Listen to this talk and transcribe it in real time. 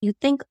You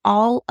think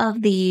all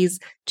of these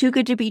too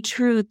good to be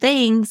true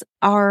things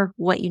are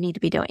what you need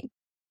to be doing.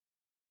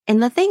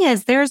 And the thing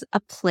is, there's a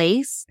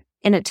place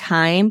and a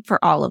time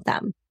for all of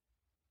them,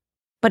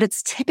 but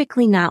it's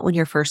typically not when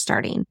you're first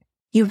starting.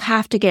 You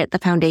have to get the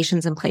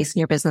foundations in place in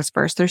your business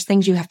first. There's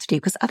things you have to do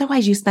because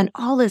otherwise you spend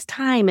all this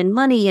time and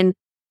money and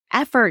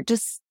effort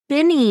just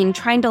spinning,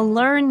 trying to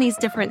learn these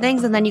different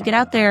things. And then you get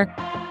out there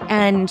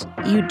and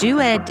you do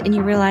it and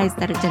you realize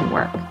that it didn't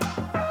work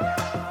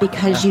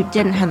because you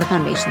didn't have the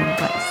foundation in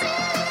place.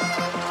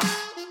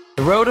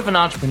 The road of an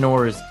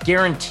entrepreneur is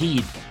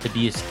guaranteed to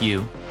be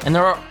askew, and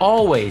there are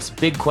always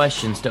big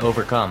questions to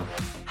overcome.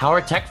 How are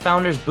tech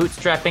founders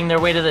bootstrapping their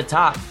way to the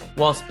top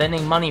while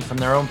spending money from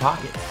their own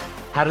pockets?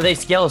 How do they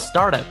scale a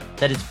startup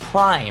that is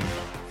primed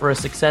for a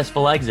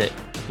successful exit,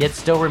 yet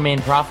still remain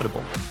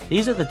profitable?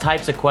 These are the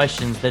types of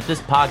questions that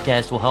this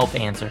podcast will help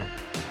answer,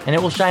 and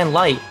it will shine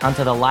light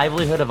onto the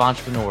livelihood of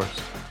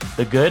entrepreneurs,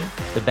 the good,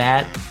 the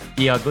bad,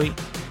 the ugly,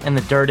 and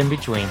the dirt in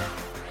between.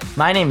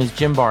 My name is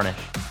Jim Barnish,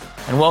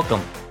 and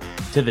welcome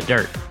to The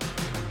Dirt.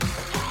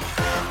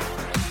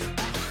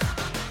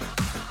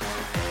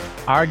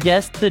 Our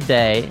guest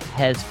today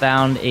has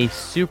found a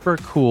super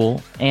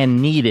cool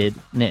and needed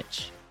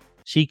niche.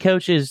 She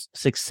coaches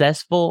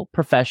successful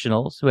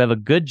professionals who have a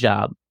good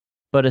job,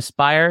 but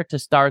aspire to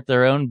start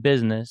their own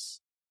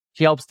business.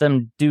 She helps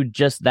them do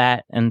just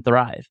that and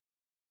thrive.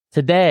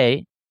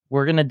 Today,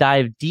 we're going to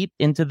dive deep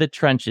into the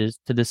trenches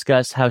to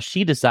discuss how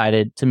she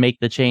decided to make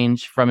the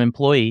change from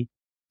employee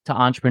to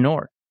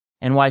entrepreneur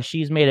and why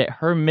she's made it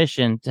her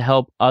mission to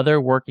help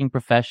other working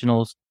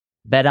professionals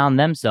bet on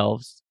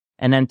themselves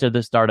and enter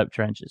the startup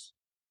trenches.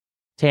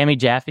 Tami,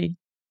 Jaffe,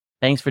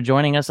 thanks for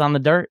joining us on The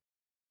Dirt.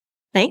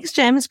 Thanks,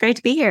 Jim. It's great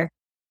to be here.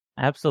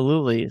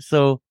 Absolutely.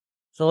 So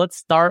let's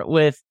start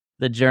with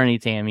the journey,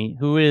 Tami.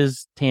 Who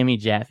is Tami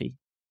Jaffe?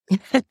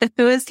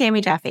 Who is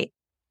Tami Jaffe?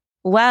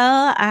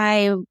 Well,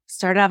 I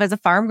started off as a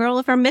farm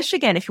girl from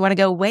Michigan, if you want to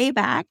go way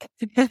back,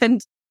 and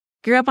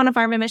grew up on a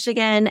farm in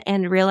Michigan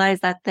and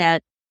realized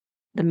that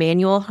the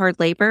manual hard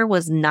labor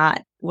was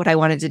not what I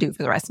wanted to do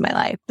for the rest of my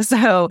life.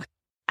 So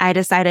I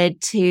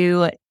decided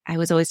I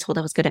was always told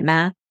I was good at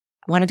math.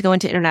 I wanted to go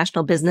into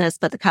international business,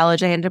 but the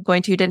college I ended up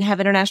going to didn't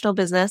have international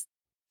business.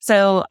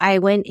 So I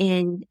went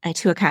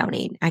into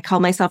accounting. I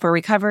call myself a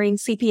recovering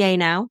CPA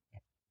now.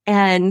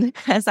 And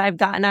as I've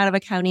gotten out of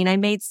accounting, I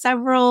made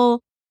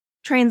several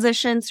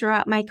transitions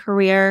throughout my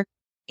career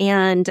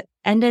and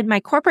ended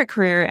my corporate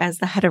career as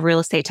the head of real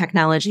estate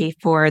technology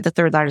for the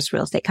third largest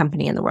real estate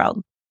company in the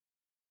world.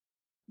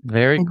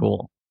 Very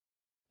cool.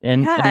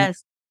 And,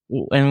 yes.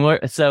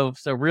 so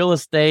real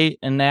estate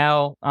and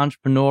now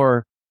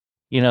entrepreneur,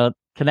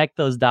 connect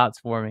those dots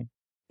for me.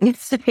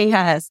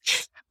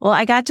 Yes. Well,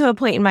 I got to a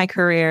point in my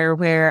career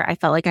where I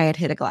felt like I had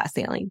hit a glass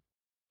ceiling.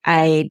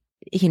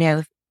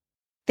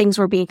 Things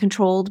were being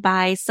controlled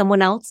by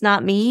someone else,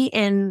 not me,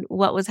 in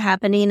what was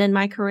happening in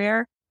my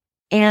career.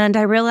 And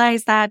I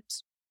realized that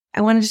I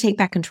wanted to take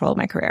back control of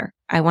my career.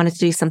 I wanted to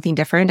do something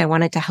different. I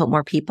wanted to help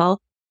more people.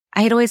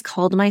 I had always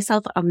called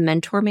myself a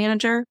mentor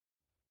manager.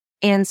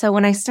 And so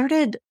when I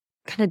started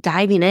kind of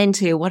diving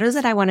into what is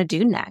it I want to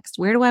do next?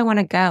 Where do I want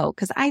to go?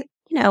 Because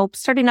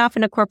starting off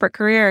in a corporate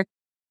career,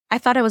 I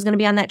thought I was going to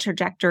be on that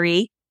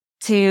trajectory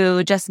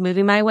to just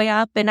moving my way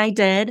up. And I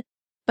did.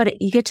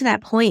 But you get to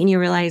that point and you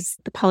realize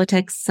the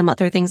politics, some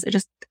other things that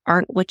just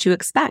aren't what you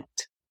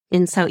expect.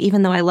 And so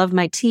even though I loved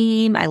my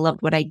team, I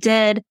loved what I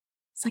did,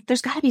 it's like,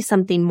 there's got to be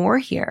something more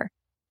here.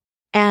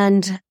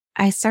 And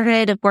I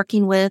started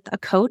working with a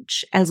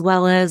coach as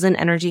well as an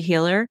energy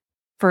healer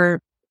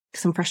for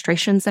some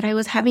frustrations that I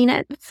was having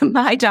at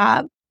my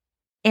job.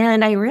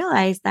 And I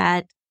realized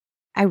that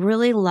I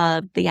really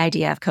loved the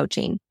idea of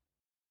coaching.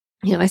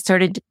 I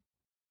started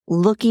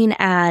looking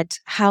at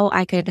how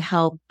I could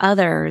help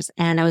others,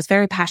 and I was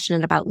very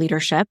passionate about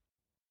leadership.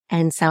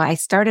 And so I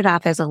started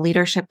off as a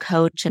leadership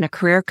coach and a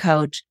career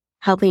coach,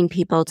 helping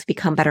people to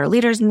become better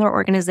leaders in their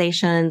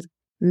organizations,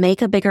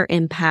 make a bigger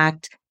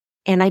impact.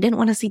 And I didn't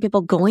want to see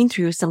people going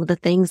through some of the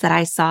things that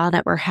I saw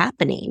that were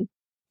happening.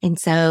 And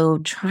so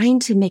trying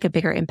to make a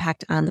bigger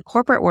impact on the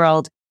corporate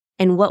world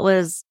and what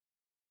was,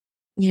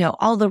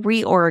 all the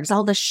reorgs,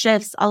 all the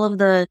shifts, all of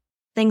the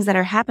things that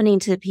are happening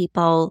to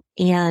people.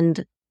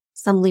 And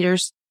some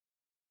leaders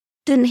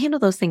didn't handle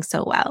those things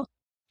so well.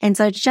 And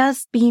so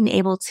just being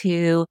able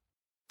to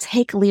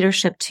take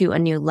leadership to a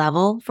new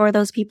level for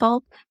those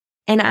people.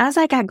 And as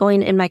I got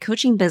going in my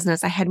coaching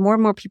business, I had more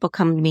and more people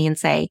come to me and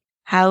say,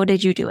 how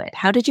did you do it?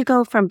 How did you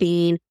go from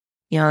being,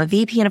 a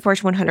VP in a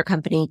Fortune 100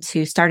 company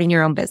to starting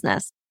your own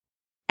business?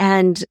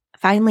 And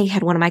finally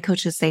had one of my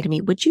coaches say to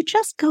me, would you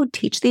just go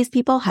teach these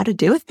people how to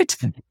do it?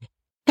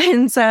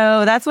 And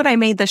so that's when I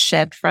made the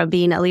shift from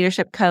being a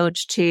leadership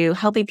coach to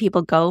helping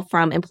people go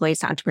from employees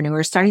to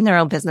entrepreneurs, starting their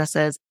own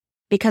businesses,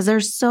 because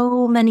there's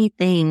so many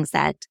things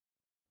that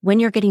when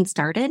you're getting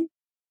started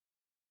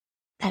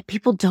that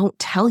people don't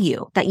tell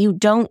you, that you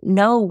don't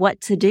know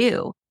what to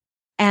do.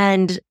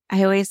 And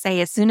I always say,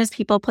 as soon as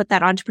people put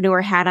that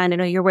entrepreneur hat on, I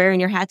know you're wearing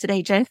your hat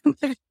today, Jen.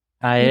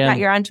 I You've am. got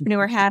your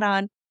entrepreneur hat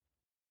on.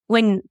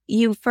 when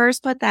you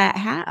first put that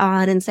hat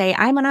on and say,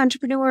 I'm an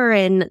entrepreneur,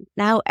 and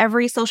now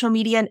every social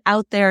media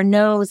out there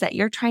knows that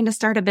you're trying to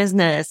start a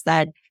business,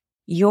 that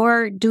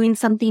you're doing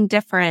something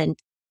different.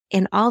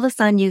 And all of a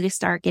sudden you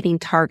start getting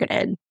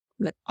targeted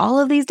with all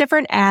of these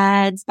different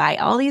ads by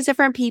all these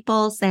different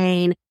people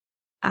saying,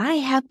 I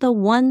have the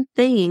one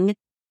thing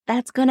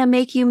that's going to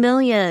make you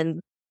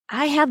millions.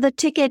 I have the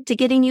ticket to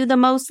getting you the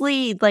most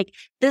leads. Like,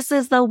 this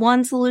is the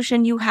one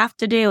solution you have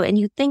to do. And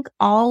you think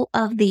all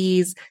of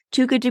these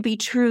too good to be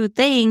true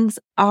things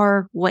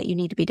are what you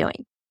need to be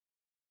doing.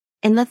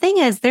 And the thing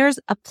is, there's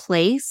a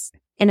place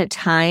and a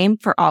time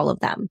for all of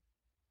them,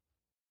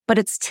 but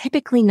it's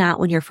typically not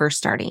when you're first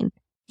starting.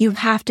 You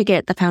have to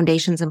get the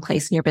foundations in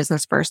place in your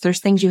business first.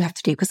 There's things you have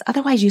to do, because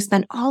otherwise you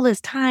spend all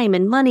this time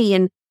and money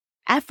and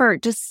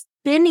effort just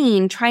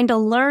spinning, trying to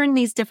learn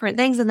these different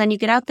things. And then you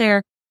get out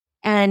there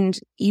and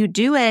you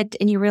do it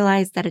and you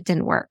realize that it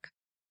didn't work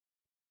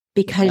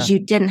because you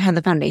didn't have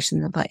the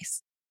foundations in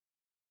place.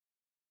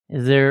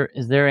 Is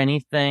there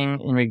anything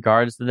in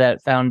regards to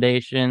that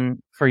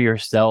foundation for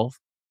yourself,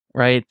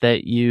 right,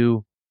 that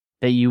you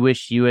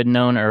wish you had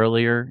known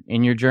earlier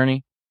in your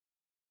journey?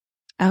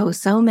 Oh,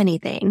 so many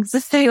things.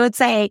 So I would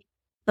say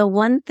the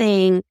one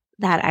thing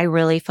that I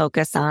really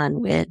focus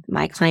on with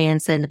my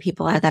clients and the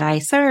people that I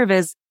serve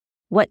is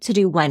what to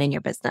do when in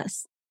your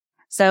business.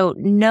 So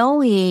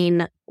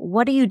knowing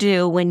what do you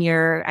do when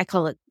I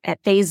call it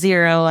at phase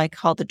 0, I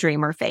call the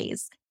dreamer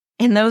phase.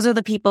 And those are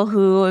the people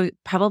who,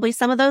 probably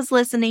some of those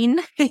listening,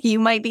 you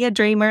might be a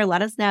dreamer.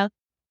 Let us know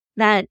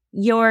that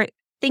you're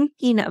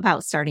thinking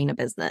about starting a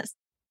business.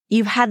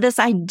 You've had this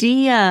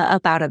idea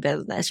about a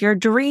business. You're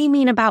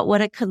dreaming about what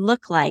it could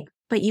look like,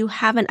 but you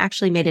haven't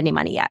actually made any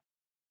money yet.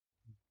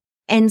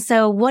 And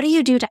so what do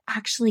you do to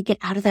actually get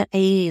out of that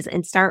phase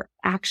and start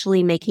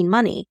actually making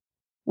money?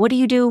 What do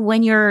you do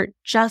when you're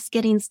just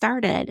getting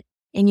started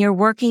and you're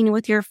working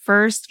with your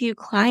first few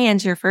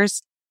clients, your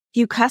first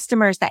few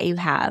customers that you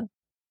have?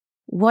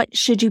 What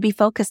should you be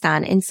focused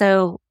on? And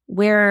so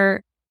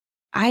where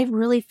I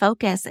really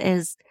focus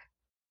is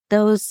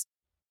those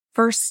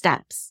first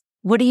steps.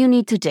 What do you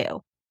need to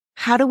do?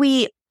 How do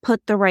we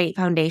put the right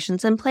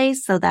foundations in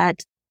place so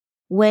that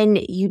when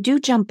you do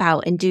jump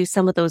out and do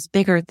some of those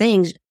bigger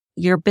things,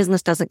 your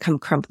business doesn't come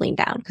crumbling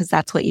down? Because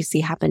that's what you see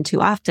happen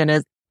too often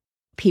is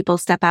people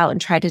step out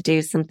and try to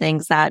do some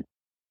things that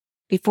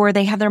before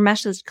they have their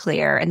message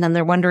clear, and then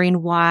they're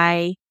wondering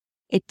why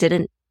it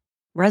didn't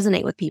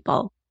resonate with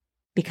people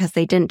because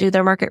they didn't do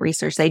their market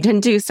research. They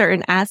didn't do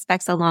certain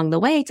aspects along the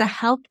way to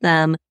help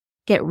them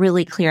get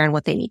really clear on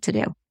what they need to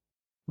do.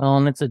 Well,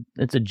 and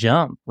it's a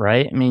jump,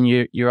 right? I mean,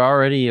 you're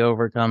already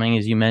overcoming,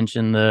 as you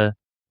mentioned, the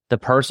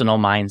personal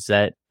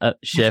mindset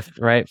shift,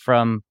 right,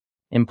 from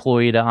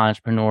employee to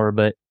entrepreneur,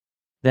 but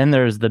then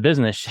there's the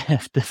business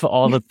shift of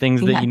all the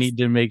things that you need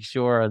to make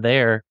sure are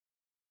there.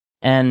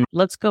 And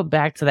let's go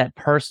back to that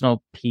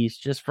personal piece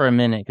just for a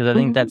minute, because I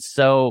think that's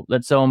so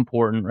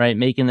important, right?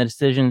 Making the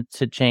decision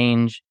to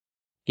change,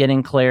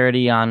 getting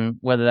clarity on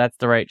whether that's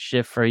the right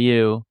shift for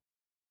you.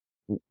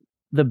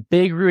 The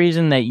big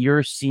reason that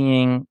you're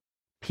seeing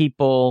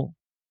people,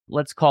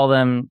 let's call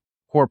them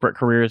corporate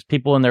careers,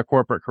 people in their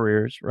corporate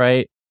careers,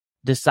 right,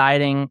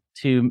 deciding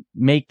to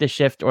make the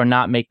shift or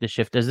not make the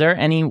shift, is there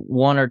any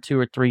one or two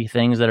or three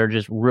things that are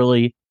just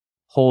really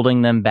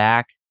holding them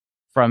back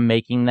from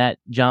making that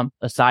jump,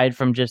 aside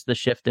from just the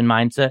shift in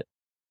mindset?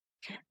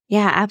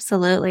 Yeah,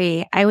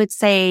 absolutely. I would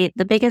say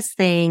the biggest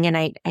thing, and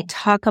I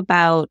talk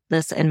about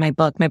this in my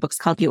book. My book's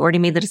called You Already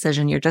Made the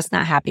Decision, You're Just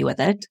Not Happy with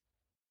It.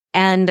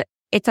 And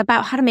it's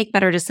about how to make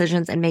better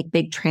decisions and make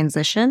big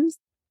transitions.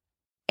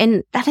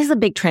 And that is a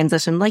big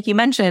transition. Like you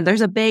mentioned,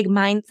 there's a big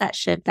mindset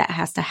shift that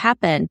has to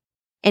happen.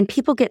 And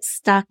people get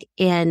stuck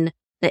in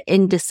the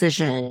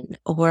indecision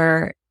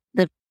or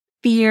the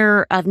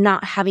fear of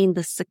not having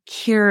the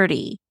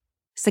security.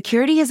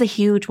 Security is a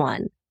huge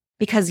one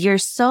because you're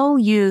so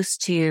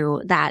used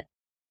to that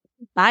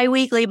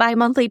bi-weekly,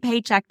 bi-monthly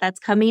paycheck that's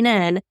coming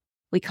in.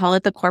 We call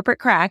it the corporate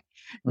crack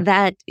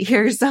that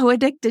you're so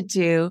addicted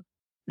to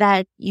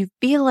that you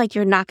feel like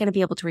you're not going to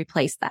be able to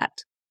replace that.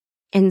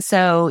 And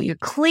so you're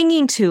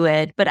clinging to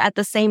it. But at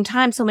the same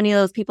time, so many of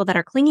those people that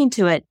are clinging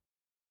to it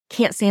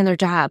can't stand their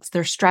jobs.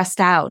 They're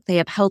stressed out. They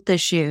have health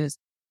issues.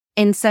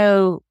 And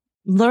so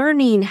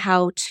learning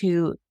how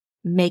to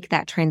make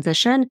that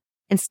transition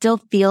and still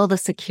feel the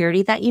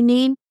security that you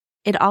need,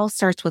 it all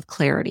starts with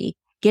clarity,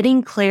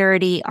 getting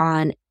clarity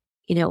on,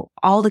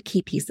 all the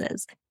key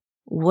pieces.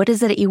 What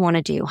is it that you want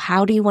to do?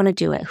 How do you want to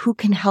do it? Who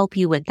can help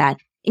you with that?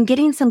 And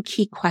getting some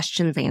key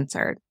questions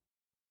answered.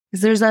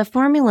 Because there's a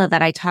formula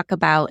that I talk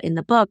about in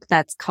the book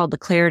that's called the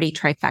clarity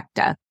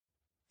trifecta.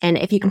 And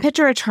if you can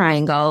picture a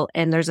triangle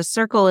and there's a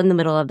circle in the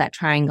middle of that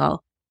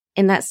triangle,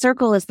 and that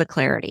circle is the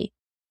clarity.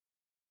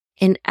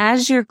 And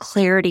as your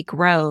clarity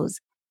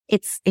grows,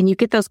 and you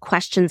get those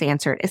questions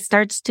answered, it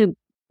starts to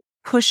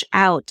push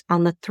out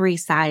on the three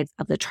sides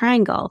of the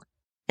triangle.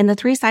 And the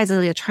three sides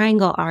of the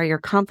triangle are your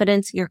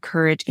confidence, your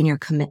courage, and your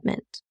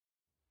commitment.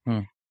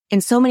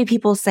 And so many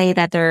people say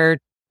that they're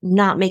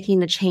not making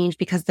the change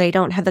because they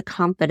don't have the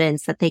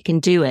confidence that they can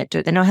do it,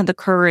 or they don't have the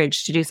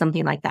courage to do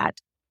something like that.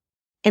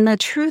 And the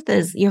truth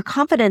is, your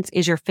confidence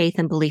is your faith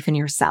and belief in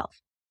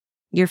yourself,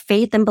 your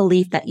faith and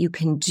belief that you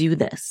can do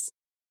this.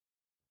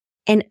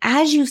 And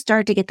as you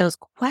start to get those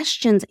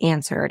questions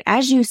answered,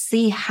 as you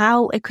see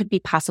how it could be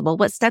possible,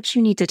 what steps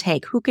you need to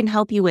take, who can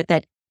help you with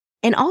it,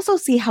 and also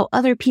see how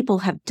other people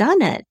have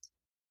done it,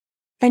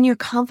 then your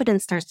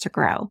confidence starts to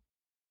grow.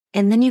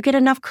 And then you get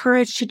enough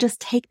courage to just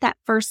take that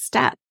first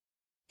step.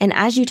 And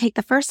as you take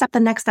the first step, the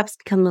next steps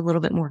become a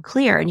little bit more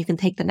clear and you can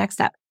take the next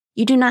step.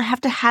 You do not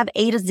have to have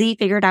A to Z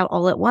figured out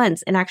all at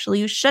once. And actually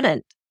you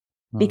shouldn't,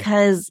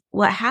 because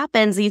what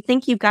happens, you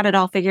think you've got it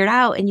all figured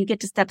out and you get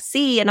to step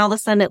C and all of a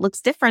sudden it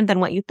looks different than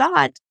what you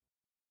thought.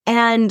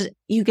 And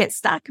you get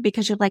stuck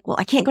because you're like, well,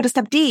 I can't go to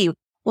step D.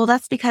 Well,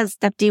 that's because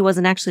step D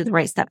wasn't actually the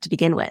right step to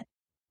begin with.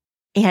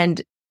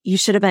 And you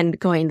should have been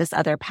going this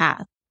other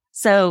path.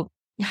 So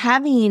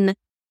having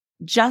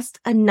just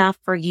enough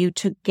for you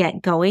to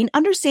get going,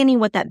 understanding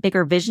what that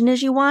bigger vision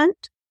is you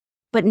want,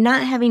 but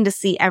not having to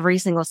see every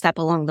single step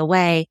along the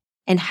way,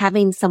 and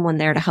having someone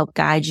there to help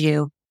guide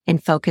you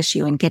and focus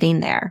you in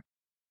getting there.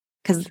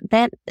 Because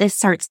then it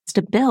starts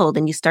to build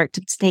and you start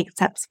to take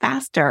steps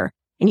faster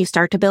and you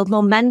start to build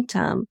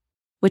momentum,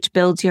 which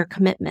builds your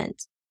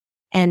commitment.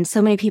 And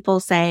so many people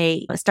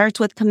say it starts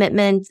with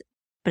commitment,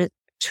 but the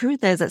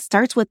truth is it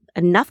starts with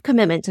enough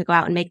commitment to go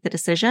out and make the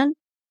decision.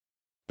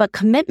 But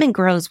commitment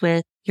grows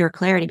with your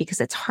clarity,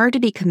 because it's hard to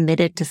be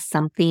committed to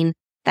something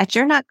that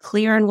you're not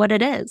clear on what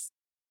it is,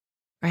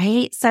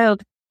 right? So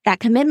that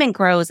commitment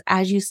grows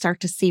as you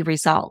start to see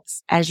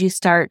results, as you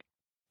start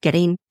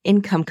getting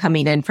income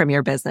coming in from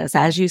your business,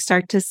 as you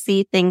start to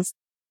see things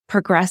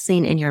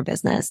progressing in your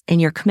business,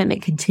 and your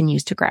commitment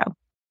continues to grow.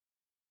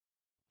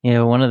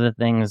 One of the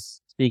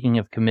things, speaking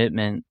of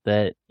commitment,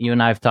 that you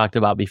and I have talked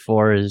about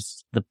before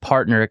is the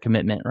partner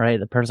commitment, right?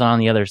 The person on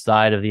the other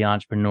side of the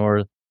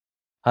entrepreneur,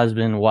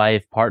 husband,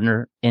 wife,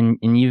 partner. And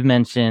you've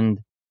mentioned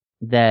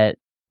that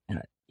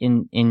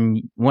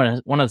in one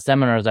of the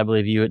seminars I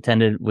believe you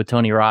attended with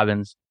Tony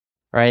Robbins,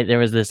 right? There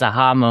was this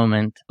aha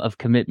moment of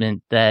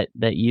commitment that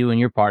you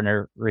and your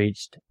partner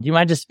reached. Do you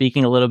mind just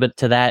speaking a little bit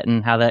to that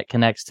and how that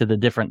connects to the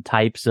different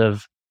types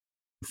of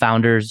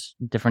founders,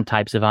 different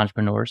types of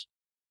entrepreneurs?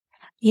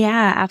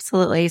 Yeah,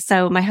 absolutely.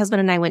 So my husband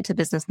and I went to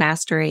Business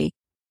Mastery,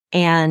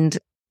 and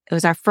it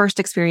was our first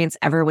experience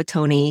ever with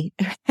Tony.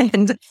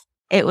 And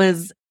it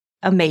was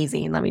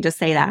amazing. Let me just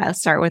say that. I'll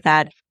start with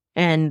that.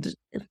 And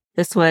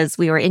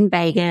we were in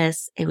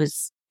Vegas. It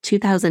was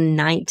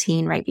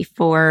 2019, right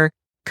before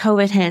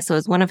COVID hit. So it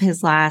was one of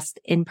his last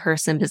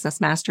in-person Business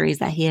Masteries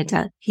that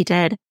he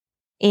did.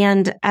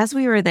 And as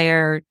we were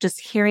there, just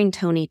hearing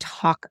Tony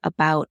talk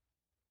about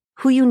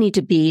who you need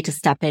to be to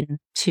step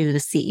into the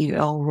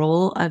CEO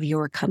role of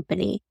your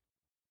company,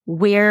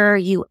 where are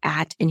you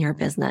at in your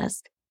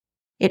business,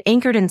 it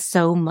anchored in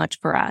so much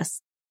for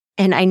us.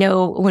 And I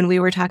know when we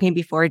were talking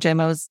before,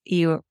 Jim,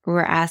 you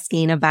were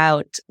asking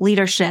about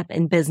leadership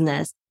in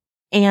business.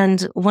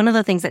 And one of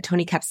the things that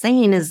Tony kept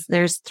saying is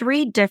there's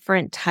 3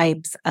 different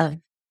types of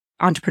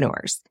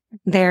entrepreneurs.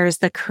 There's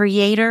the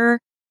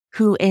creator,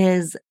 who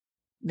is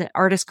the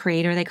artist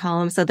creator, they call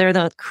them. So they're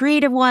the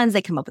creative ones.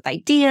 They come up with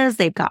ideas.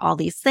 They've got all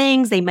these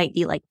things. They might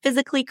be like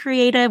physically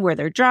creative where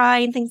they're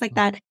drawing, things like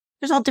that.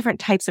 There's all different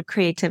types of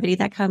creativity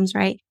that comes,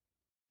 right?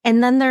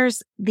 And then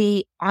there's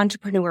the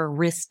entrepreneur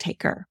risk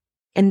taker.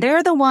 And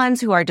they're the ones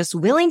who are just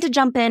willing to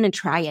jump in and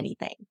try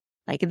anything.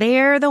 Like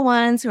they're the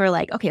ones who are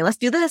like, okay, let's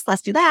do this,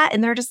 let's do that.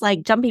 And they're just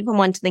like jumping from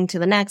one thing to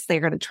the next. They're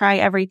going to try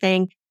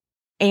everything.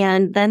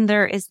 And then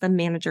there is the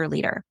manager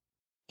leader.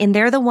 And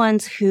they're the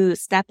ones who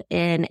step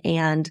in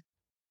and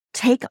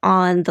take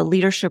on the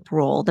leadership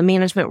role, the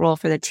management role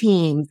for the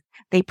team.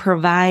 They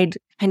provide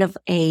kind of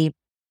a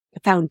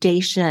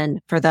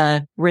foundation for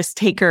the risk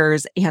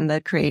takers and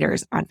the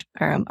creators,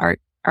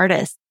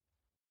 artists.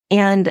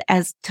 And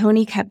as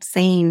Tony kept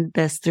saying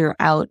this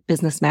throughout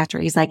Business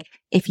Mastery, he's like,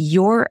 if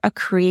you're a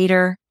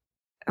creator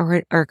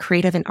or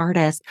creative and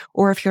artist,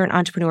 or if you're an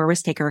entrepreneur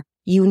risk taker,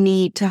 you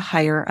need to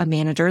hire a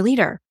manager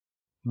leader.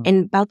 Mm-hmm.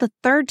 And about the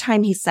 3rd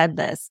time he said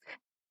this,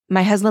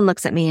 my husband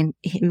looks at me, and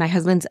my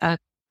husband's a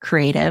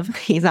creative.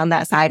 He's on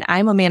that side.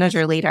 I'm a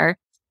manager leader.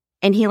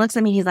 And he looks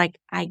at me, he's like,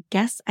 I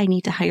guess I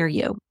need to hire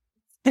you.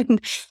 And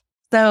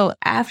so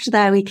after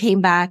that, we came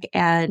back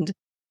and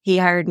he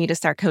hired me to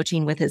start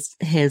coaching with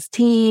his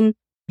team.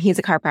 He's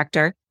a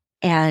chiropractor,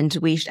 and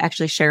we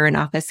actually share an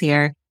office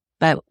here.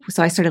 But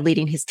so I started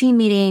leading his team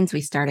meetings.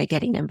 We started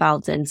getting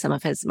involved in some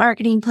of his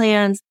marketing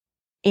plans,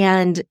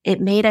 and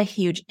it made a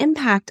huge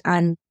impact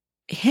on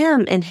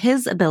him and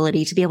his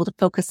ability to be able to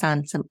focus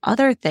on some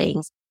other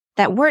things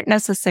that weren't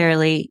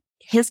necessarily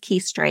his key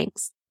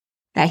strengths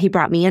that he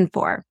brought me in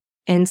for.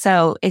 And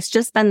so it's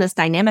just been this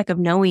dynamic of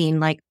knowing,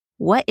 like,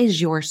 what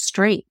is your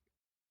strength?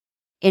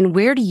 And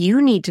where do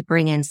you need to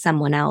bring in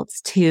someone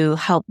else to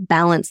help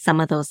balance some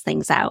of those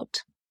things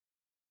out?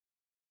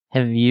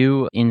 Have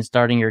you, in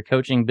starting your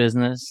coaching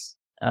business,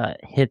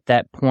 hit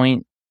that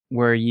point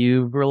where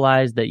you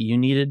realized that you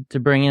needed to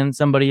bring in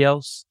somebody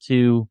else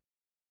to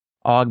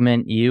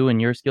augment you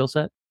and your skill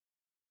set?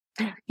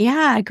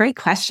 Yeah, great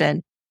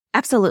question.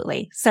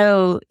 Absolutely.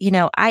 So,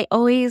 I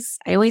always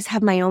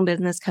have my own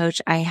business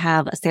coach. I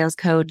have a sales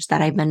coach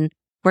that I've been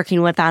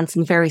working with on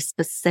some very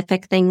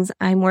specific things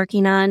I'm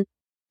working on.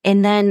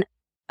 And then,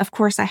 of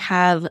course, I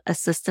have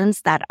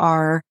assistants that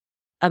are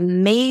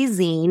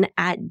amazing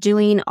at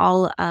doing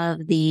all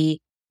of the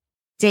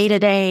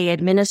day-to-day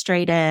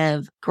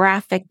administrative,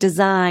 graphic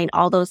design,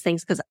 all those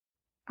things, because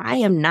I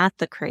am not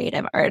the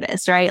creative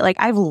artist, right? Like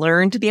I've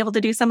learned to be able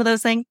to do some of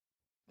those things,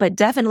 but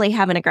definitely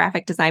having a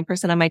graphic design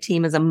person on my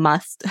team is a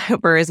must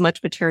for as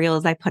much material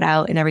as I put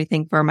out and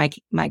everything for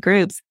my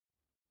groups.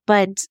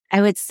 But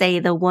I would say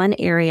the one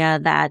area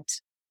that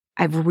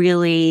I've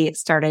really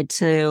started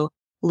to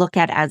look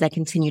at as I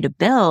continue to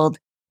build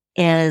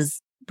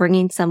is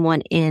bringing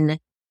someone in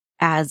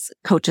as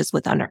coaches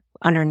with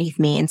underneath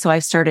me. And so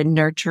I've started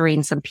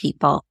nurturing some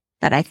people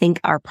that I think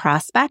are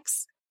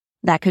prospects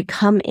that could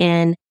come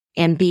in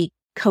and be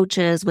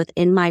coaches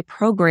within my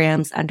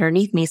programs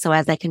underneath me. So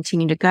as I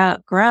continue to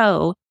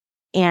grow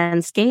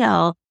and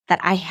scale, that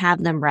I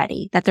have them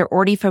ready, that they're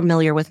already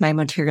familiar with my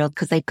material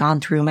because they've gone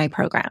through my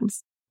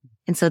programs.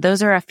 And so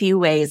those are a few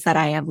ways that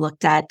I have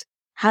looked at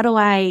how do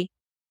I,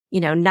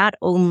 not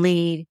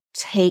only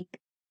take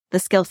the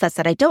skill sets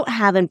that I don't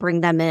have and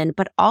bring them in,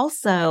 but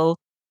also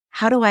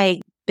how do I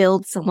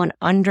build someone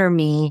under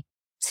me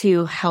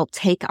to help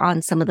take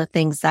on some of the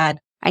things that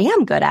I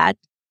am good at.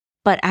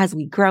 But as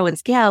we grow and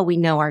scale, we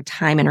know our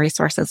time and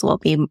resources will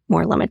be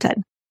more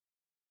limited.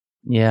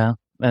 Yeah.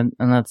 And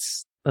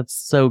that's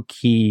so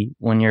key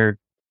when you're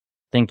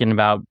thinking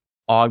about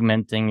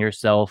augmenting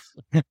yourself,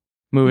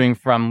 moving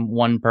from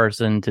one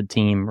person to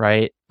team,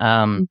 right?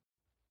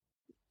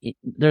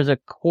 There's a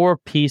core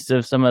piece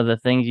of some of the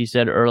things you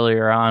said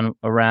earlier on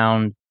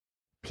around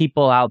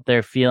people out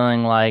there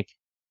feeling like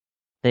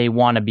they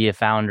want to be a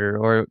founder,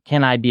 or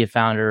can I be a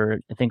founder?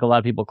 I think a lot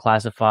of people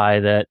classify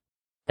that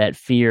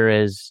fear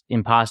as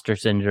imposter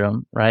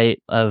syndrome,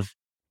 right? Of,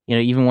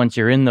 even once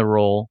you're in the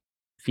role,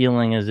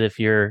 feeling as if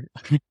you're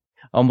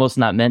almost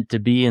not meant to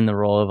be in the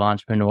role of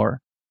entrepreneur.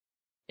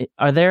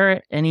 Are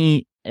there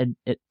any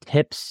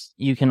tips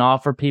you can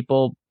offer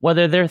people,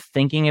 whether they're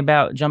thinking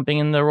about jumping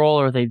in the role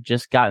or they've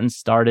just gotten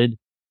started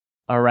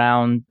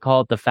around,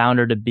 call it the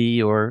founder to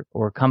be or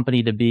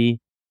company to be,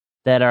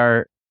 that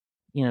are,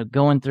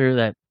 going through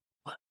that?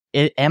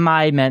 Am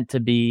I meant to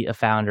be a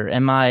founder?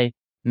 Am I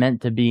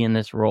meant to be in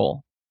this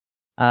role?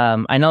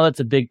 I know that's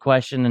a big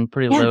question and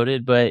pretty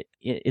loaded, but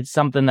it's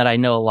something that I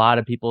know a lot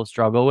of people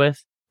struggle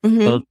with,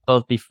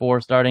 both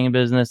before starting a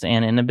business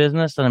and in a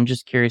business. And I'm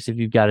just curious if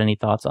you've got any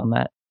thoughts on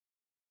that.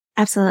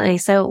 Absolutely.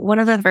 So one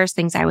of the first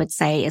things I would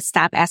say is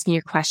stop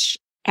asking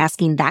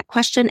asking that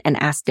question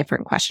and ask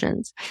different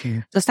questions.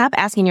 So stop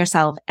asking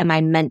yourself, am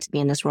I meant to be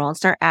in this role? And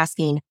start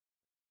asking,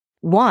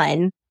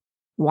 one,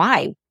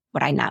 why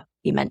would I not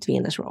be meant to be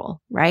in this role?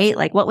 Right?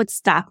 Like what would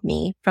stop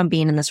me from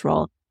being in this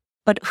role?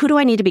 But who do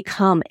I need to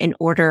become in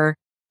order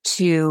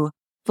to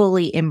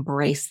fully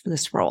embrace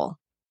this role?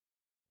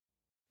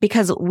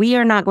 Because we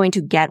are not going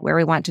to get where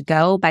we want to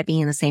go by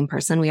being the same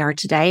person we are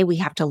today. We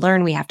have to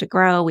learn, we have to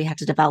grow, we have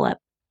to develop.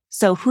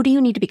 So who do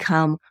you need to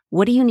become?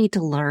 What do you need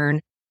to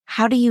learn?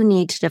 How do you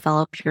need to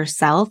develop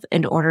yourself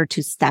in order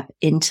to step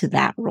into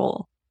that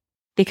role?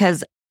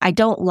 Because I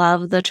don't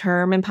love the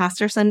term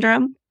imposter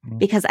syndrome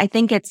because I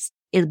think it's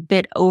a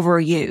bit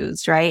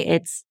overused,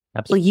 right?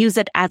 We'll use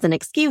it as an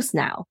excuse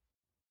now.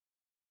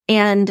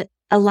 And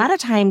a lot of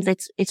times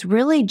it's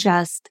really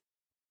just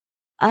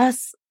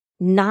us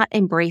not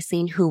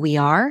embracing who we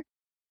are.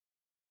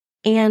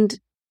 And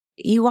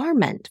you are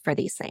meant for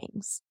these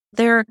things.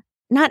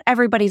 Not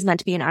everybody's meant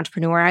to be an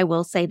entrepreneur. I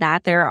will say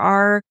that there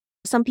are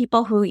some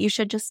people who you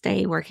should just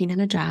stay working in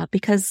a job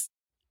because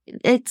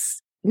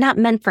it's not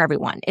meant for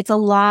everyone. It's a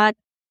lot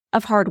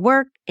of hard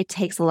work. It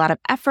takes a lot of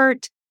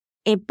effort.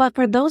 But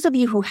for those of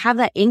you who have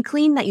that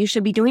inkling that you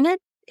should be doing it,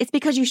 it's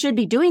because you should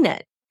be doing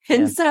it.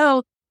 And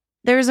so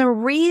there's a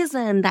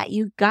reason that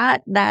you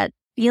got that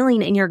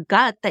feeling in your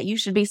gut that you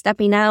should be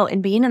stepping out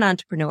and being an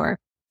entrepreneur.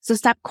 So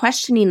stop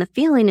questioning the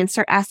feeling and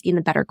start asking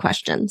the better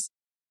questions.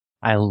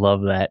 I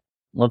love that.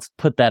 Let's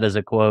put that as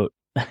a quote.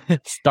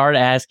 Start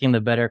asking the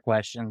better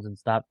questions and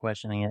stop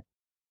questioning it.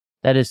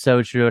 That is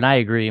so true. And I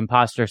agree.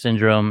 Imposter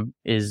syndrome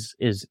is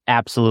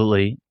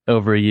absolutely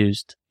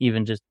overused,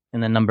 even just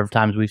in the number of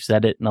times we've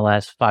said it in the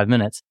last 5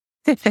 minutes.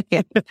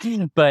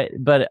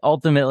 But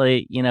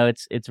ultimately,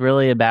 it's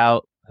really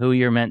about who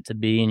you're meant to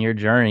be in your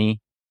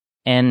journey.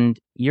 And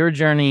your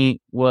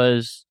journey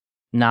was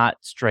not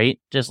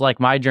straight, just like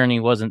my journey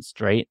wasn't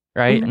straight,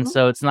 right? And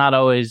so it's not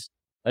always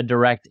a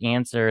direct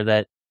answer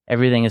that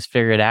everything is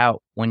figured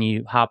out when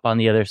you hop on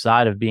the other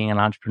side of being an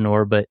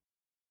entrepreneur. But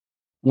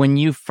when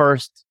you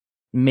first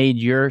made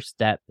your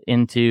step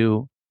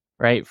into,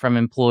 right, from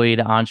employee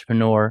to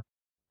entrepreneur,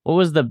 what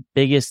was the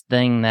biggest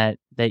thing that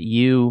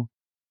you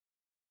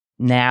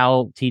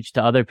now teach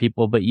to other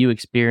people, but you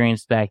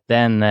experienced back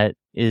then that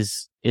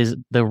is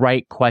the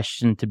right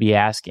question to be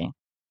asking?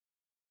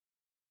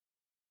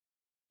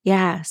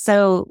 Yeah.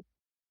 So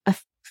a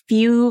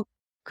few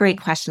great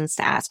questions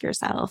to ask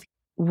yourself.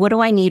 What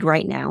do I need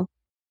right now?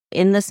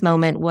 In this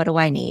moment, what do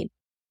I need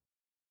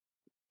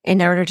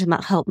in order to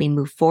help me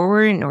move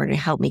forward, in order to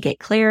help me get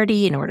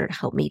clarity, in order to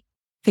help me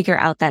figure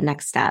out that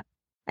next step?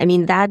 I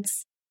mean,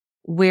 that's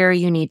where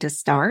you need to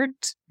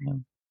start. Yeah.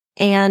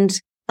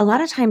 And a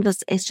lot of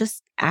times it's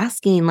just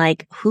asking,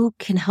 like, who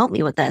can help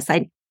me with this?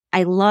 I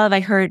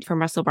heard from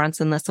Russell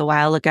Brunson this a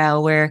while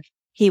ago where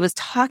he was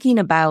talking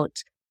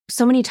about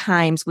so many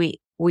times we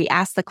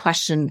ask the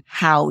question,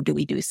 how do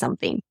we do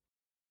something?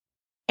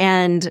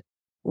 And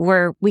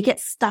we get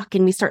stuck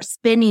and we start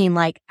spinning,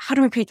 like, how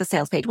do we create the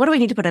sales page? What do we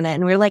need to put in it?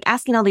 And we're like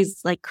asking all these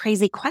like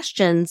crazy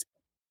questions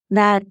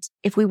that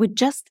if we would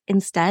just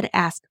instead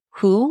ask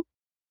who,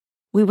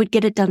 we would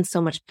get it done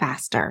so much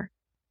faster.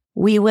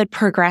 We would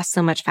progress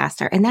so much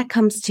faster. And that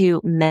comes to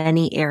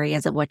many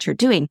areas of what you're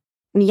doing.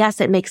 And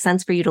yes, it makes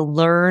sense for you to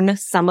learn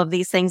some of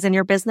these things in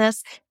your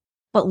business,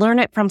 but learn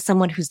it from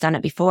someone who's done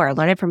it before.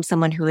 Learn it from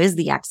someone who is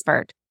the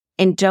expert.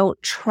 And don't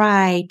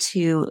try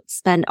to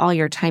spend all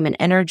your time and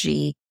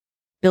energy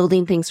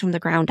building things from the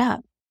ground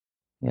up.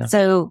 Yeah.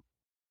 So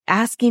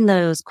asking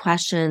those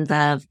questions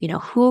of,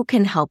 who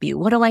can help you?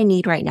 What do I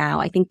need right now?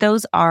 I think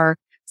those are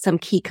some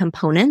key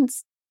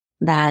components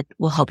that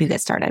will help you get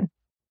started.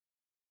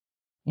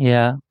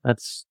 Yeah,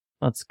 that's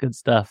good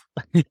stuff.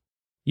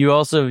 You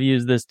also have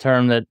used this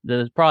term that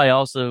is probably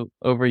also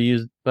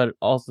overused, but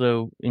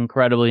also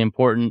incredibly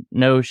important.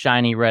 No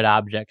shiny red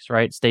objects,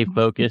 right? Stay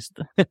focused.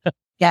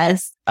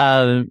 Yes.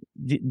 Have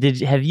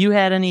you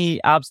had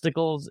any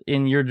obstacles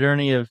in your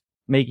journey of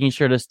making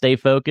sure to stay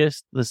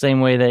focused the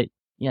same way that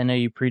I know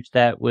you preach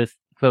that with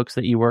folks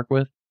that you work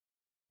with?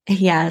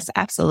 Yes,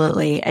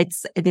 absolutely.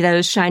 It's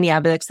those shiny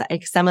objects,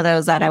 like some of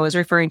those that I was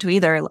referring to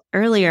either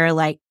earlier,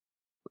 like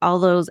all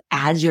those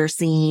ads you're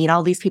seeing,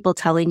 all these people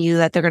telling you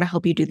that they're going to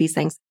help you do these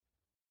things.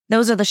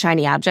 Those are the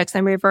shiny objects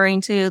I'm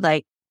referring to.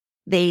 Like,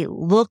 they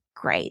look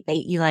great.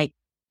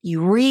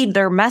 You read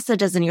their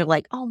messages and you're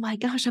like, oh my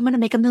gosh, I'm going to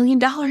make $1 million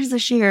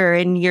this year.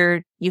 And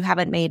you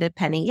haven't made a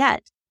penny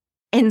yet.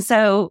 And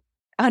so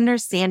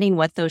understanding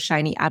what those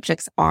shiny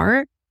objects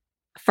are,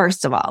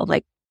 first of all,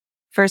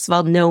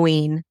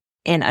 knowing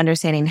and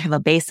understanding, have a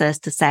basis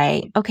to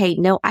say, okay,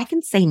 no, I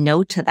can say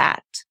no to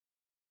that.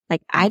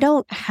 Like, I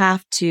don't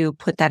have to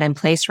put that in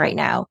place right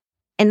now.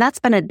 And that's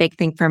been a big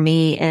thing for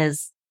me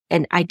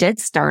and I did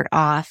start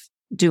off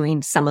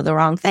doing some of the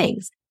wrong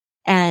things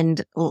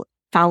and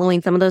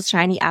following some of those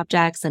shiny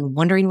objects and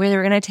wondering where they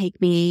were going to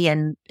take me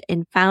and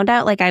found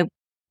out, like, I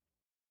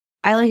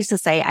used to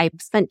say I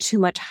spent too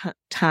much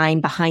time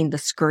behind the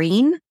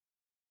screen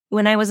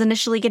when I was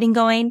initially getting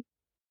going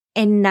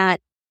and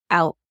not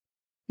out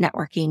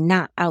networking,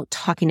 not out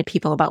talking to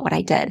people about what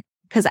I did.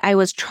 Because I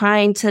was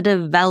trying to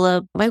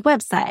develop my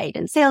website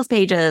and sales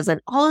pages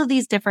and all of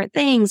these different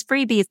things,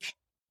 freebies.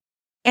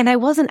 And I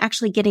wasn't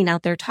actually getting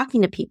out there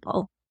talking to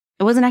people.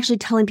 I wasn't actually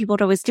telling people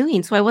what I was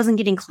doing. So I wasn't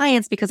getting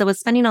clients because I was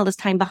spending all this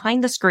time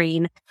behind the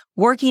screen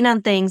working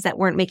on things that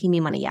weren't making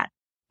me money yet.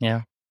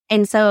 Yeah.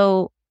 And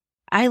so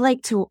I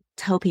like to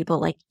tell people,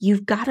 like,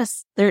 you've got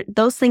to,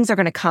 those things are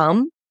going to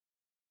come,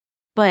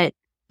 but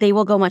they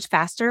will go much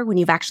faster when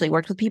you've actually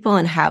worked with people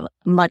and have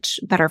much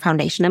better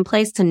foundation in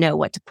place to know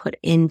what to put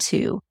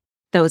into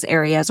those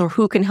areas or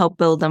who can help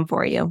build them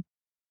for you.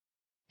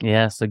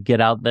 Yeah. So get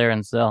out there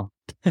and sell.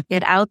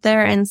 Get out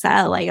there and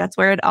sell. Like, that's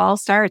where it all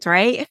starts,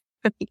 right?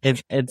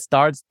 It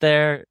starts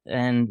there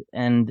and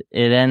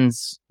it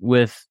ends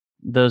with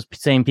those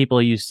same people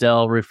you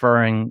sell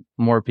referring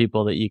more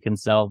people that you can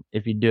sell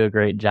if you do a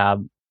great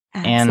job.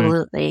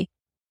 Absolutely.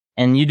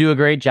 And you do a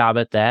great job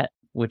at that,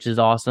 which is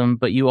awesome.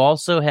 But you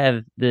also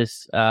have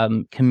this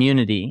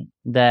community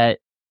that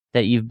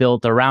you've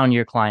built around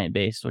your client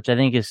base, which I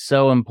think is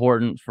so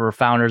important for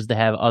founders to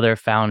have other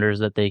founders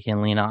that they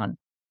can lean on.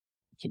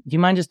 Do you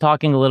mind just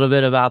talking a little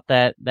bit about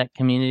that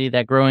community,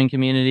 that growing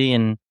community,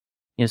 and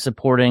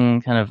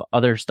supporting kind of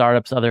other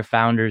startups, other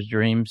founders'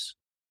 dreams?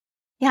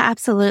 Yeah,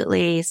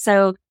 absolutely.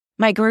 So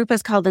my group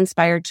is called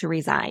Inspired to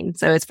Resign.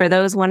 So it's for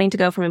those wanting to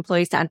go from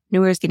employees to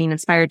entrepreneurs, getting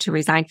inspired to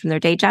resign from their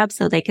day job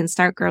so they can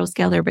start, grow,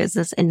 scale their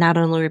business and not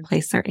only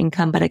replace their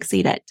income, but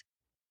exceed it.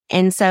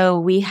 And so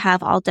we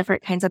have all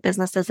different kinds of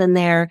businesses in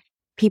there,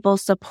 people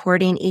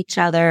supporting each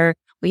other.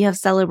 We have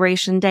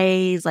celebration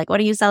days, like, what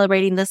are you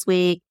celebrating this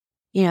week?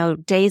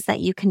 Days that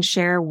you can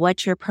share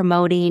what you're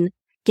promoting,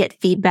 get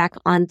feedback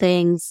on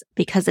things,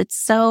 because it's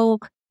so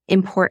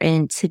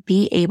important to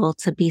be able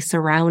to be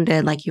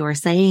surrounded, like you were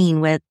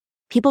saying, with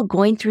people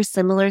going through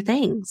similar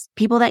things,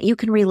 people that you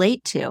can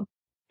relate to.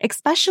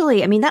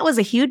 Especially, I mean, that was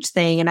a huge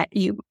thing. And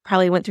you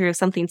probably went through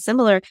something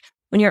similar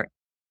when you're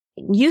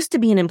used to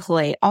be an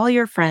employee. All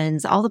your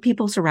friends, all the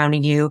people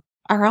surrounding you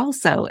are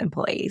also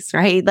employees,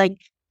 right? Like,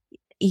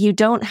 you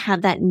don't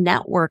have that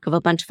network of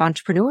a bunch of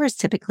entrepreneurs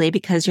typically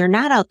because you're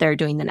not out there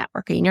doing the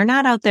networking. You're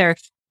not out there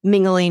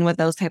mingling with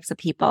those types of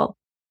people.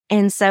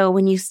 And so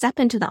when you step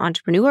into the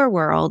entrepreneur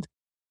world,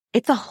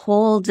 it's a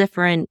whole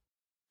different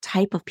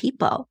type of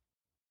people.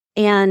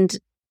 And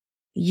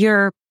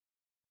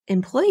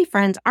employee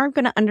friends aren't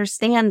going to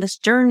understand this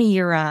journey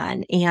you're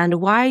on and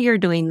why you're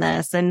doing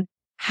this and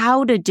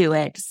how to do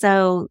it.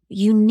 So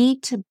you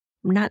need to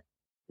not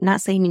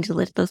saying you need to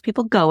let those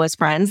people go as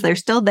friends. They're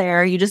still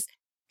there. You just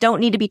don't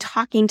need to be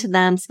talking to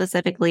them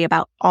specifically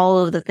about all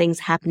of the things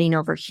happening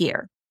over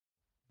here.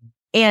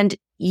 And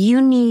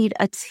you need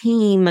a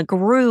team, a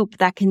group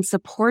that can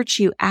support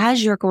you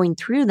as you're going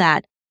through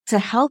that to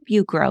help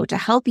you grow, to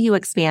help you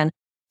expand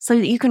so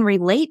that you can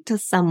relate to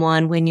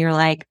someone when you're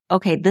like,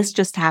 okay, this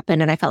just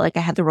happened and I felt like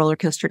I had the roller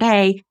coaster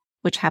day,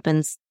 which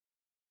happens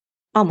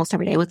almost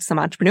every day with some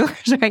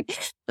entrepreneurs,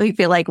 right? We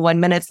feel like 1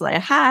 minute's a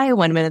high,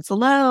 1 minute's a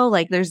low.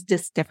 Like there's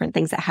just different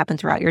things that happen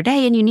throughout your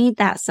day and you need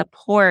that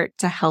support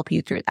to help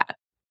you through that.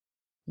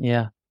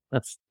 Yeah,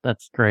 that's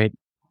great.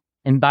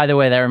 And by the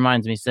way, that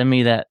reminds me, send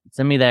me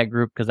that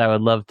group because I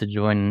would love to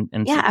join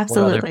and support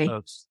absolutely. other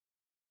folks.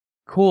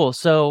 Cool.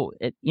 So,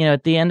 at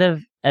the end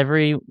of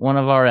every one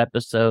of our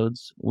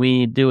episodes,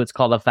 we do what's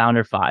called a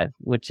Founder 5,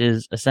 which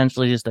is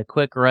essentially just a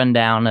quick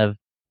rundown of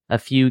a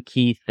few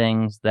key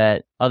things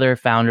that other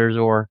founders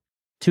or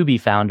to-be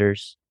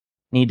founders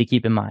need to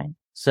keep in mind.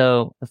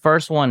 So the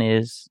first one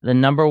is the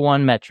number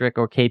one metric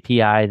or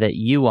KPI that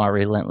you are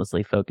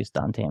relentlessly focused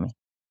on, Tami.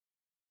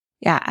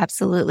 Yeah,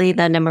 absolutely.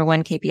 The number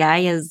one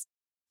KPI is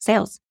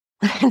sales.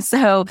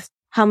 So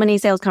how many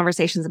sales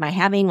conversations am I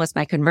having? What's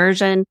my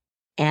conversion?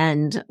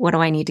 And what do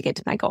I need to get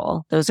to my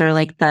goal? Those are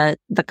like the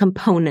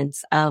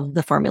components of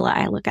the formula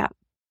I look at.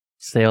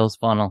 Sales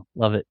funnel.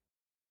 Love it.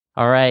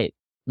 All right.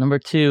 Number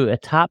 2, a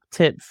top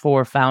tip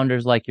for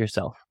founders like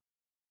yourself.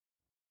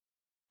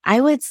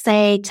 I would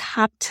say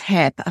top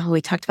tip. Oh,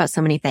 we talked about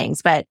so many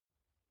things, but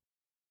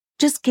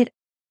just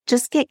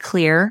get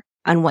clear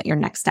on what your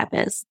next step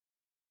is.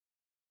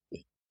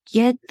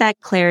 Get that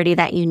clarity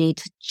that you need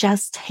to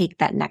just take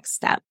that next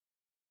step.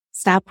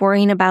 Stop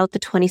worrying about the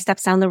 20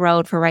 steps down the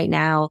road for right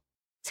now.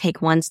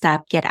 Take one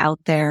step, get out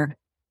there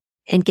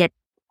and get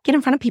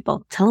in front of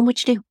people. Tell them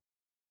what you do.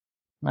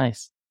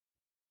 Nice.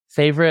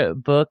 Favorite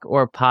book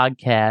or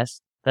podcast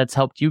that's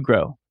helped you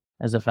grow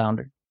as a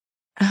founder?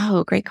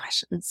 Oh, great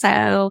question.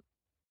 So,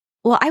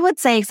 well, I would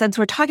say since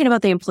we're talking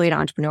about the employee to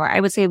entrepreneur, I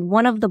would say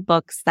one of the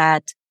books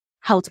that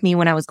helped me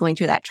when I was going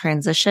through that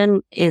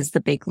transition is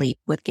The Big Leap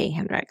with Gay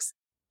Hendricks.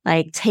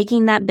 Like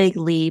taking that big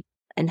leap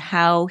and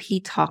how he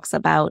talks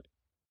about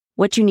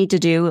what you need to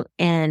do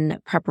in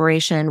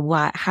preparation,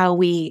 how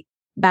we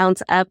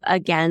bounce up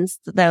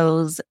against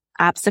those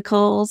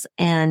obstacles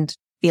and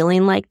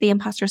feeling like the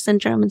imposter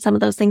syndrome and some of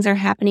those things are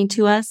happening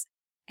to us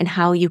and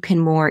how you can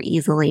more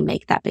easily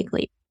make that big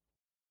leap.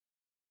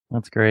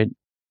 That's great.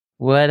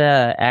 What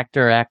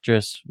actor or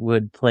actress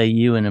would play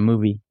you in a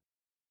movie?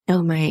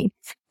 Oh, my.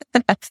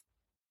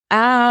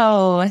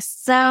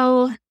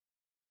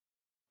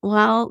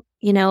 Well,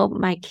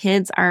 my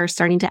kids are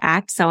starting to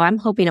act, so I'm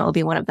hoping it will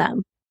be one of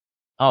them.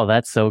 Oh,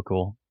 that's so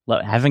cool.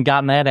 Look, haven't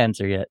gotten that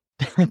answer yet.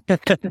 All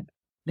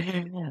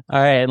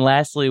right. And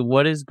lastly,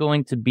 what is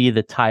going to be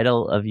the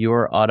title of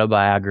your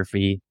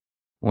autobiography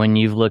when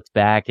you've looked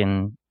back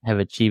and have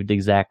achieved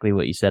exactly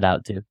what you set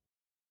out to?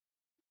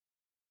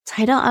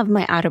 Title of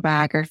my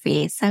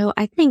autobiography. So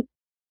I think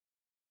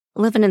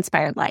live an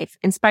inspired life.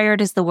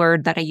 Inspired is the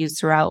word that I use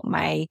throughout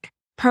my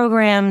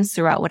programs,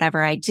 throughout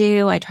whatever I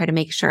do. I try to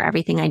make sure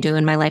everything I do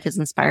in my life is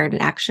inspired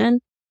in action.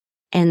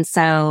 And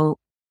so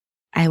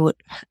I want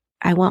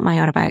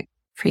my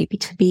autobiography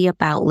to be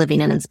about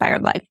living an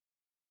inspired life.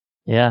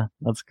 Yeah,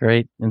 that's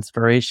great.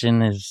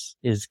 Inspiration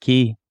is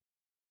key.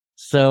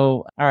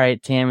 So, all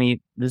right,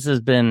 Tami, this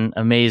has been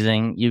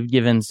amazing. You've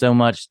given so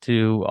much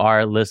to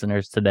our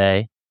listeners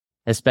today,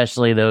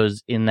 especially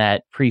those in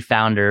that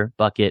pre-founder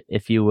bucket,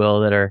 if you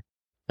will, that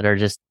are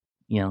just,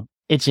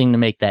 itching to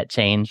make that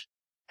change.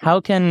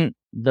 How can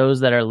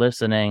those that are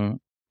listening,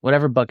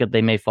 whatever bucket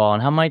they may fall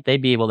in, how might they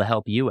be able to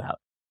help you out?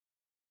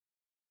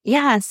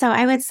 Yeah, so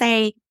I would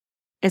say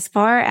as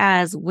far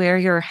as where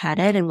you're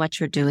headed and what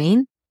you're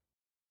doing,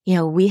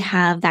 we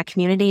have that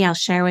community I'll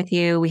share with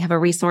you. We have a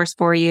resource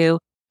for you,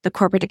 the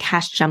Corporate to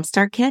Cash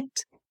Jumpstart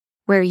Kit,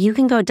 where you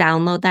can go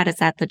download that.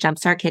 It's at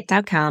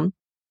thejumpstartkit.com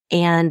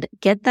and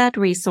get that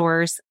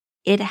resource.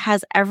 It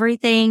has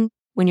everything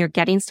when you're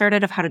getting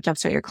started of how to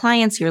jumpstart your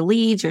clients, your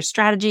leads, your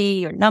strategy,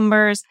 your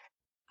numbers,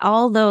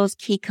 all those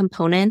key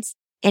components.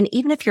 And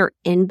even if you're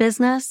in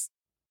business,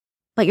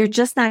 but you're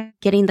just not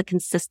getting the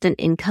consistent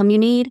income you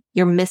need,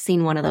 you're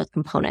missing one of those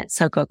components.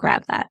 So go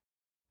grab that.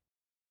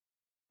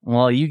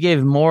 Well, you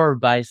gave more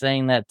by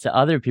saying that to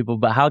other people,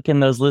 but how can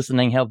those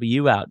listening help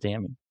you out,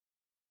 Tami?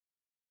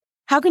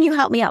 How can you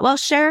help me out? Well,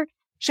 share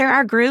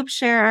our group,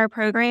 share our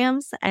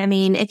programs. I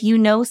mean, if you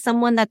know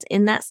someone that's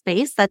in that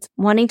space that's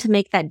wanting to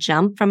make that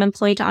jump from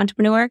employee to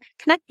entrepreneur,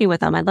 connect me with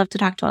them. I'd love to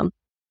talk to them.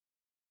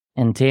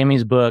 And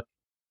Tami's book,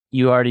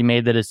 You Already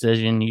Made the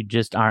Decision, You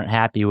Just Aren't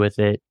Happy with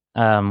It,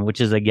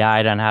 which is a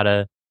guide on how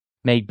to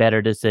make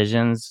better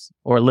decisions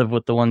or live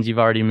with the ones you've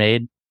already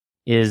made,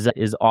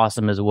 is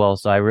awesome as well.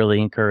 So I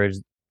really encourage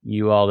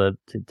you all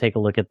to take a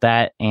look at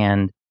that,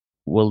 and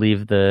we'll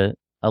leave a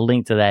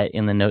link to that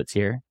in the notes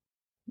here.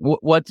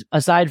 What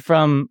aside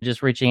from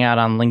just reaching out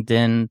on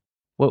LinkedIn,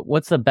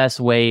 what's the best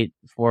way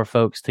for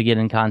folks to get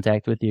in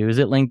contact with you? Is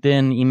it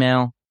LinkedIn,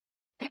 email?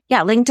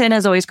 Yeah, LinkedIn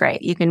is always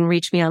great. You can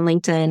reach me on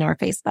LinkedIn or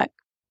Facebook.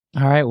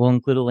 All right. We'll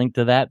include a link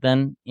to that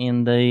then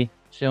in the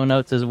show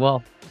notes as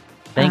well.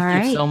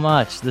 Thank you so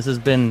much. This has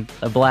been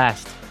a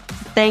blast.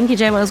 Thank you,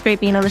 Jim. It was great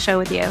being on the show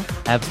with you.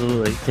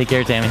 Absolutely. Take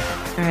care, Tami.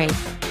 All right.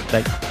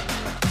 Bye.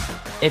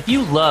 If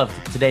you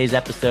loved today's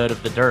episode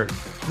of The Dirt,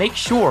 make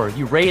sure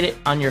you rate it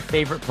on your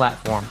favorite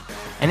platform.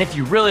 And if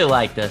you really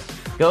liked us,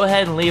 go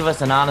ahead and leave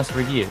us an honest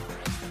review.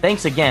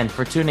 Thanks again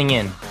for tuning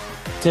in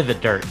to The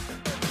Dirt.